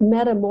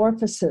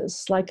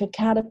metamorphosis, like a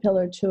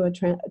caterpillar to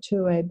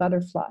a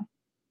butterfly,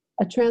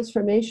 a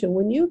transformation.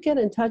 When you get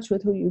in touch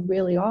with who you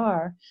really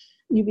are,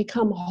 you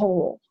become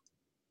whole.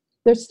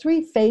 There's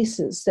 3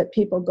 phases that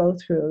people go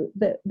through.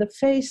 The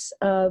face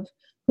of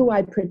who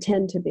I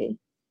pretend to be.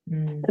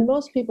 And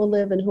most people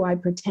live in who I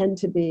pretend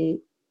to be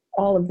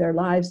all of their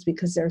lives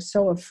because they're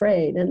so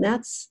afraid. And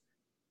that's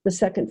the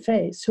second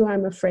phase, who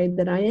I'm afraid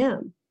that I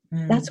am.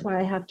 That's why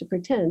I have to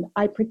pretend.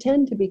 I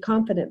pretend to be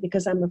confident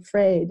because I'm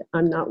afraid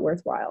I'm not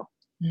worthwhile.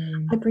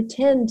 I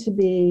pretend to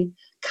be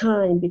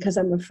kind because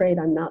I'm afraid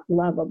I'm not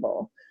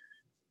lovable.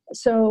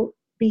 So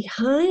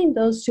behind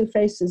those two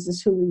faces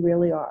is who we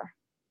really are.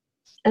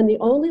 And the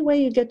only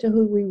way you get to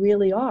who we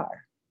really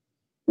are,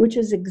 which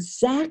is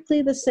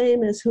exactly the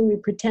same as who we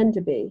pretend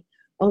to be,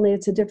 only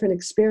it's a different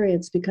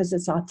experience because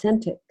it's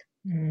authentic.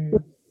 We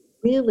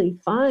really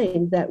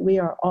find that we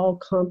are all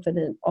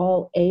confident,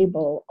 all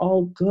able,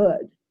 all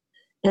good,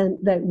 and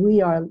that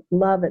we are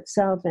love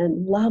itself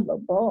and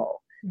lovable.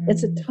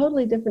 It's a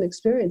totally different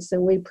experience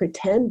than we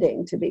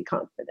pretending to be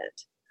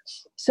confident.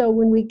 So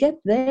when we get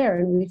there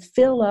and we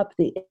fill up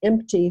the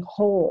empty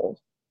hole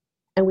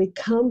and we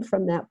come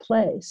from that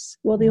place,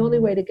 well, the only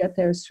way to get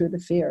there is through the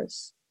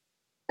fears.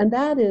 And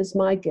that is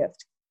my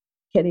gift,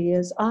 Kitty,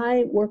 is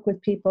I work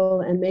with people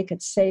and make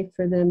it safe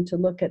for them to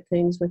look at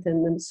things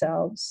within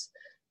themselves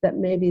that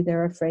maybe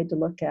they're afraid to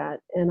look at.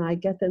 And I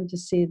get them to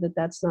see that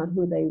that's not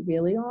who they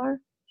really are,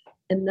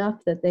 enough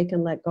that they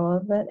can let go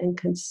of it and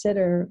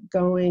consider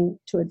going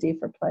to a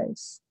deeper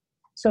place.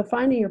 So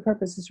finding your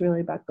purpose is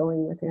really about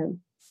going within.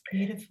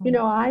 Beautiful. You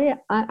know,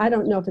 I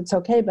don't know if it's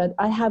okay, but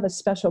I have a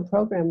special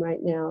program right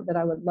now that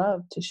I would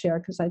love to share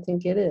because I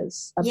think it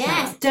is.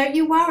 Yes, don't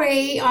you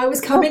worry. I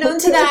was coming on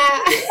to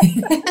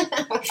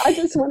that. I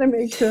just want to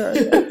make sure.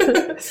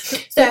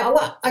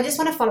 So I just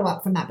want to follow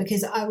up from that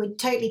because I would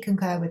totally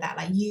concur with that.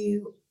 Like,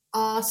 you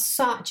are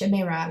such a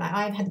mirror. Like,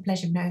 I've had the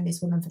pleasure of knowing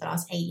this woman for the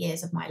last 8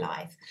 years of my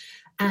life.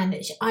 And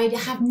I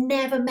have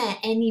never met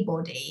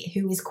anybody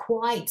who is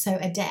quite so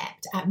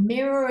adept at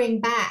mirroring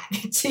back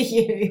to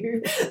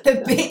you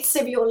the bits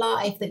of your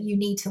life that you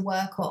need to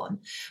work on,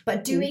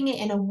 but doing it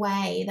in a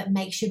way that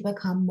makes you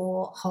become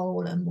more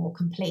whole and more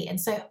complete.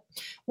 And so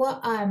what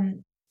I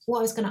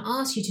was going to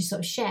ask you to sort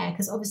of share,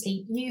 because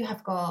obviously you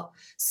have got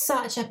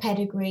such a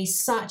pedigree,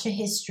 such a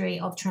history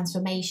of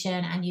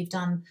transformation, and you've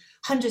done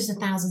hundreds of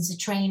thousands of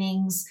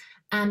trainings.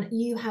 And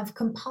you have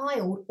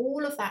compiled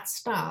all of that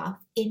stuff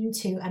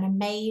into an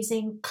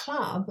amazing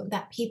club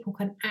that people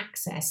can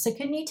access. So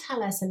can you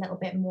tell us a little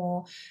bit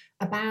more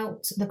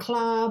about the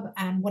club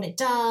and what it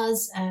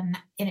does? And,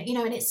 you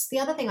know, and it's the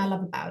other thing I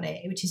love about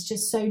it, which is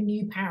just so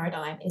new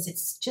paradigm, is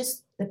it's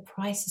just the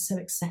price is so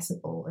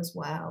accessible as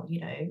well, you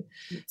know.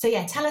 So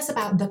yeah, tell us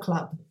about the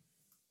club.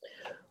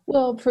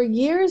 Well, for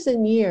years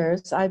and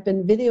years, I've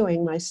been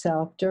videoing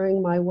myself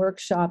during my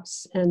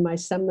workshops and my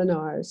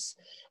seminars.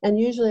 And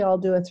usually I'll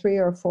do a 3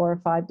 or 4 or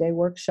 5 day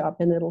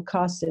workshop, and it'll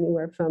cost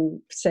anywhere from,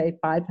 say,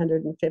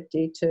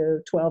 $550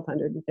 to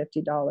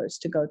 $1,250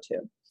 to go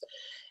to.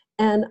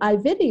 And I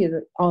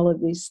videoed all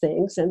of these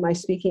things in my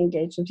speaking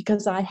engagements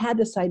because I had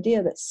this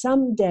idea that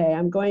someday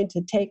I'm going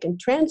to take and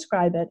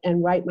transcribe it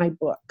and write my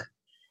book.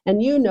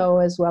 And you know,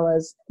 as well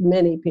as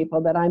many people,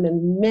 that I'm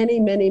in many,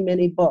 many,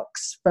 many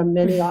books from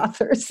many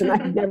authors, and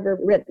I've never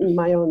written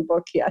my own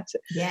book yet.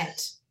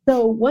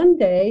 So one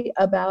day,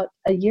 about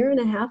a year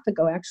and a half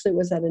ago, actually it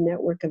was at a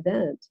network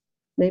event,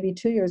 maybe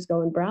 2 years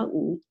ago in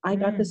Broughton, I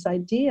got this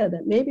idea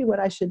that maybe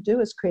what I should do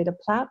is create a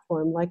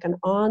platform like an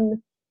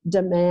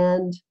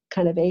on-demand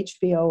kind of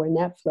HBO or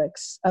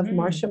Netflix of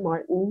Marcia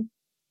Martin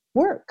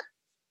work.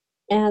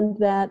 And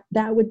that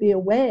would be a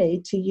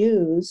way to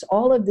use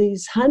all of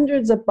these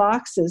hundreds of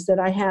boxes that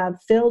I have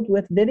filled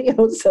with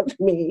videos of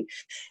me.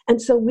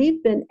 And so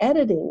we've been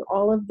editing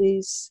all of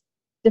these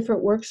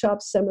different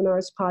workshops,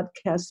 seminars,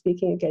 podcasts,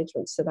 speaking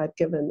engagements that I've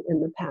given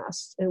in the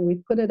past. And we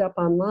put it up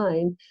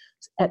online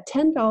at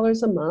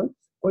 $10 a month,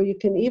 or you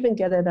can even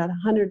get it at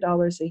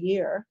 $100 a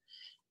year.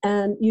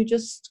 And you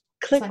just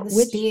click like the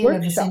which steal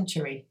workshop. Of a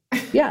century.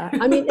 Yeah,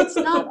 I mean, it's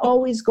not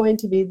always going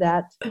to be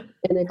that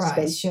inexpensive.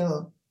 Right,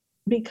 sure.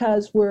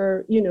 Because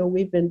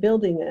we've been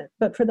building it.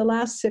 But for the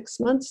last 6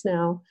 months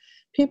now,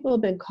 people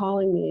have been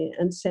calling me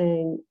and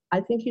saying,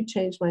 I think you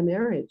changed my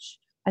marriage.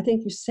 I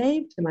think you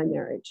saved my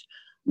marriage.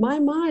 My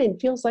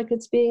mind feels like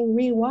it's being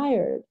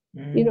rewired.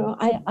 You know,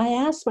 I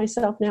ask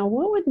myself now,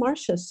 what would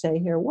Marcia say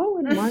here? What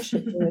would Marcia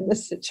do in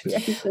this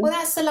situation? Well,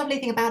 that's the lovely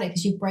thing about it,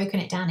 because you've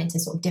broken it down into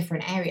sort of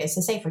different areas.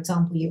 So say, for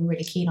example, you were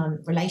really keen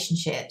on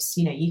relationships,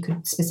 you know, you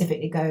could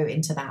specifically go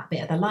into that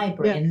bit of the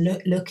library and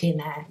look in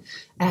there.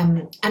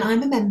 And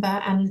I'm a member,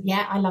 and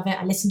yeah, I love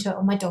it. I listen to it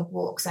on my dog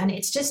walks, and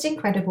it's just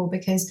incredible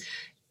because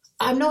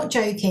I'm not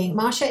joking.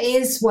 Marcia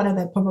is one of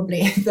the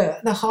probably the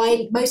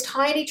most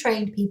highly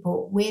trained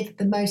people with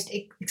the most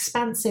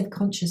expansive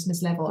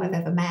consciousness level I've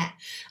ever met.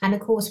 And of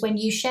course, when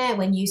you share,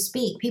 when you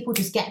speak, people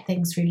just get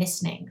things through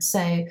listening.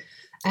 So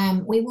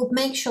we will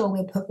make sure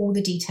we'll put all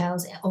the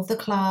details of the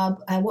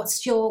club.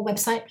 What's your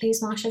website,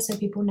 please, Marcia, so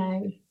people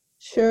know?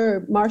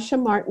 Sure,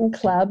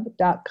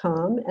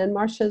 marciamartinclub.com, and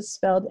Marcia's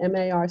spelled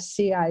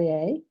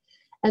Marcia.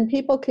 And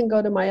people can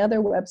go to my other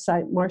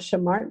website,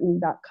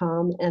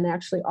 marciamartin.com, and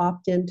actually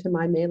opt into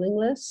my mailing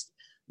list.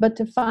 But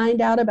to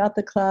find out about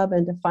the club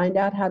and to find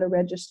out how to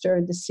register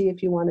and to see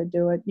if you want to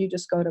do it, you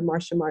just go to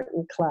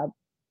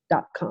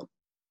marciamartinclub.com.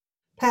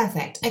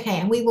 Perfect. Okay,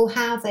 and we will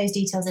have those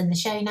details in the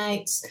show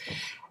notes.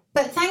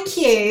 But thank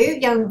you,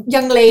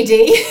 young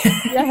lady.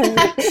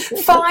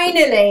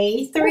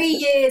 Finally, 3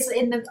 years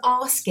in the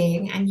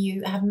asking, and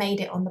you have made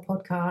it on the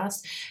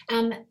podcast.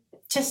 And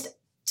just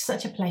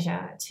such a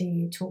pleasure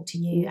to talk to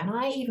you. And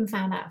I even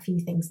found out a few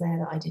things there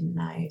that I didn't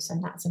know. So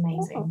that's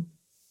amazing.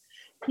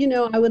 You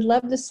know, I would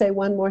love to say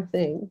one more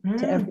thing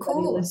to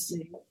everybody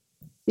listening,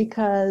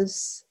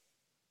 because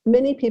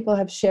many people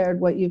have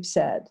shared what you've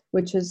said,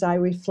 which is I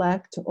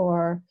reflect,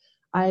 or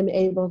I'm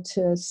able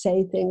to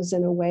say things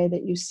in a way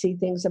that you see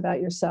things about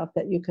yourself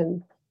that you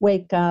can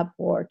wake up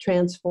or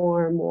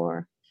transform,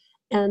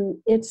 and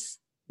it's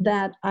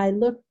that I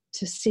look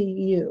to see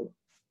you.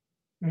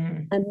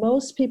 And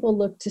most people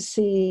look to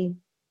see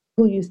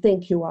who you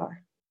think you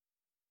are.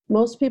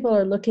 Most people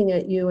are looking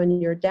at you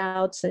and your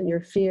doubts and your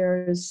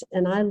fears,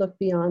 and I look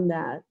beyond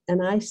that,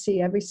 and I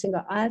see every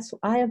single.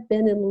 I have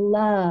been in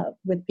love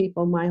with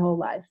people my whole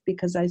life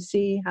because I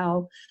see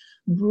how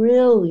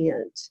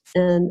brilliant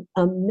and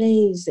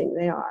amazing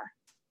they are.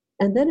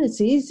 And then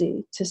it's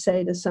easy to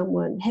say to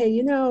someone, hey,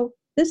 you know,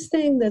 this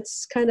thing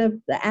that's kind of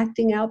the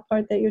acting out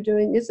part that you're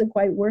doing isn't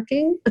quite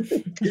working.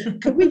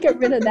 Could we get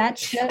rid of that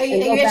shit? Are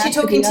you actually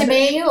talking to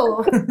me,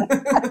 or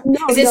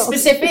no, is it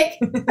specific?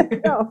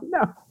 No.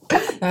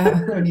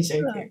 Only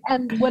joking.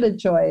 And what a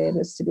joy it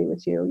is to be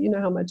with you. You know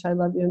how much I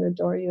love you and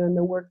adore you, and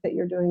the work that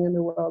you're doing in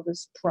the world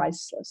is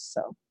priceless.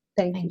 So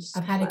thank you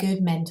so I've had much. a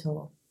good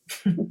mentor.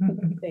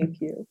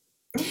 Thank you.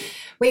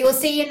 We will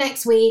see you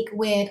next week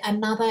with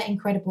another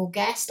incredible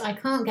guest. I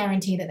can't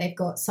guarantee that they've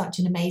got such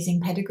an amazing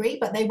pedigree,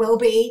 but they will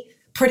be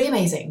pretty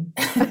amazing.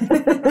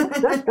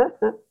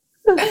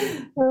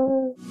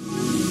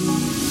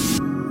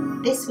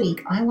 This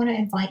week, I want to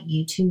invite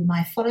you to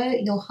my Follow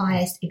Your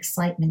Highest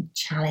Excitement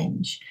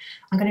Challenge.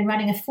 I'm going to be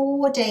running a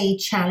 4-day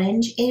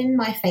challenge in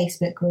my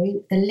Facebook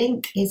group. The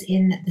link is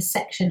in the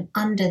section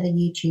under the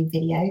YouTube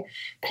video.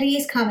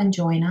 Please come and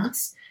join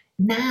us.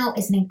 Now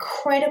is an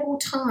incredible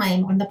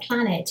time on the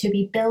planet to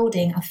be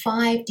building a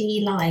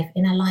 5D life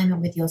in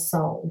alignment with your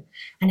soul.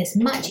 And it's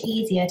much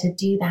easier to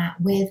do that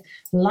with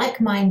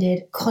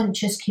like-minded,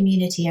 conscious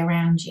community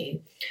around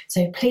you.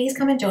 So please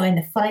come and join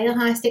the Follow Your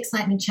Highest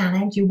Excitement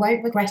Challenge. You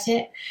won't regret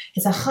it.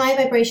 It's a high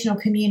vibrational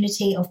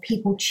community of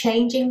people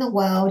changing the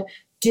world,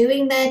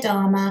 doing their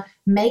dharma,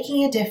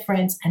 making a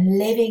difference, and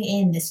living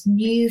in this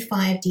new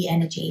 5D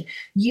energy.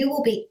 You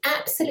will be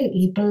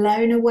absolutely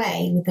blown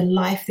away with the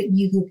life that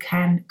you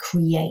can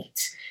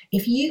create.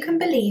 If you can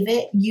believe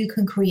it, you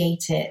can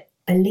create it.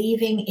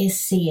 Believing is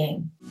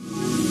seeing.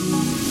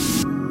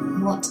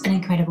 What an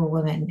incredible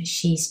woman.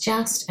 She's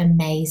just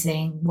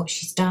amazing. What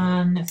she's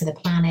done for the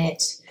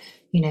planet.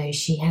 You know,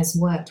 she has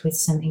worked with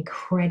some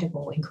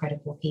incredible,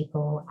 incredible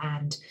people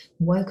and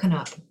woken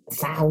up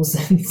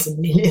thousands and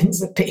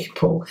millions of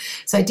people.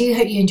 So I do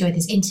hope you enjoyed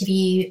this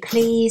interview.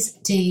 Please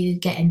do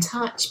get in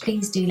touch.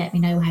 Please do let me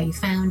know how you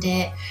found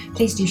it.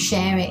 Please do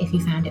share it if you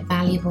found it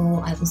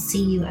valuable. I will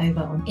see you over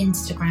on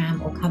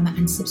Instagram, or come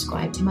and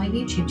subscribe to my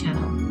YouTube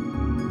channel.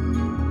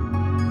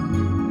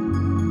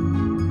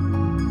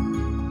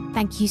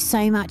 Thank you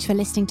so much for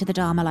listening to the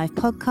Dharma Life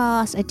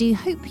podcast. I do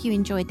hope you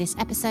enjoyed this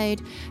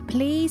episode.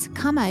 Please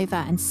come over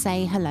and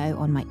say hello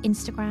on my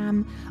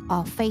Instagram,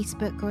 our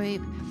Facebook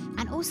group,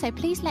 and also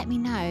please let me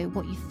know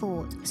what you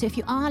thought. So if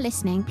you are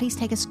listening, please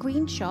take a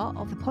screenshot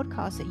of the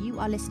podcast that you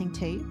are listening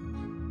to.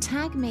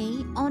 Tag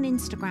me on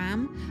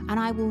Instagram and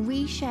I will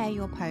reshare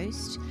your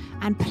post,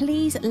 and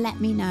please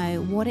let me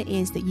know what it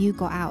is that you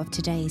got out of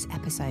today's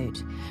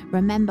episode.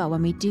 Remember,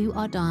 when we do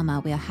our Dharma,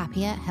 we are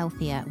happier,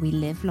 healthier, we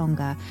live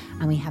longer,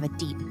 and we have a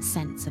deep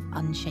sense of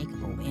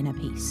unshakable inner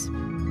peace.